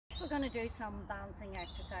we're going to do some balancing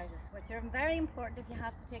exercises, which are very important if you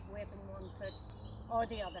have to take weight in one foot or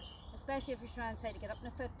the other, especially if you're trying, say, to get up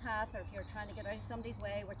in a footpath, or if you're trying to get out of somebody's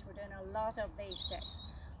way, which we're doing a lot of these days.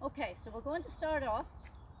 Okay, so we're going to start off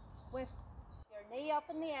with your knee up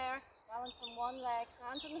in the air, balance on one leg,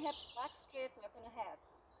 hands on the hips, back straight, looking ahead,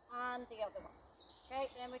 and the other one. Okay,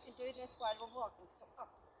 then we can do this while we're walking. So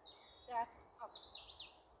up, step,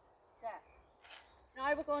 step.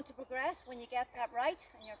 Now we're going to progress. When you get that right,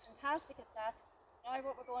 and you're fantastic at that, now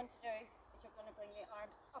what we're going to do is you're going to bring the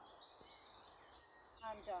arms up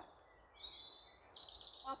and down,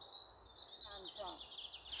 up and down.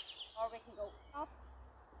 Or we can go up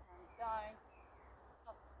and down,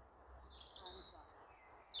 up and down.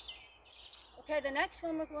 Okay, the next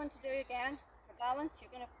one we're going to do again, for balance,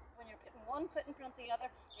 you're going to, when you're putting one foot in front of the other,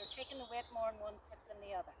 you're taking the weight more on one foot than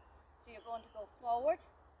the other. So you're going to go forward.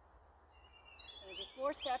 Going to do 4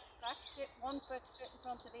 steps, back straight, one foot straight in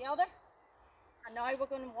front of the other. And now we're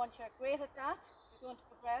going to, once you're great at that, you're going to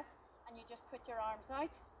progress and you just put your arms out,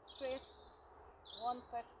 straight, one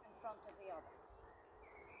foot in front of the other.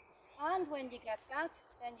 And when you get that,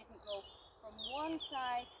 then you can go from one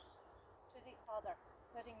side to the other,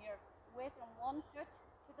 putting your weight on one foot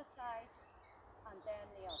to the side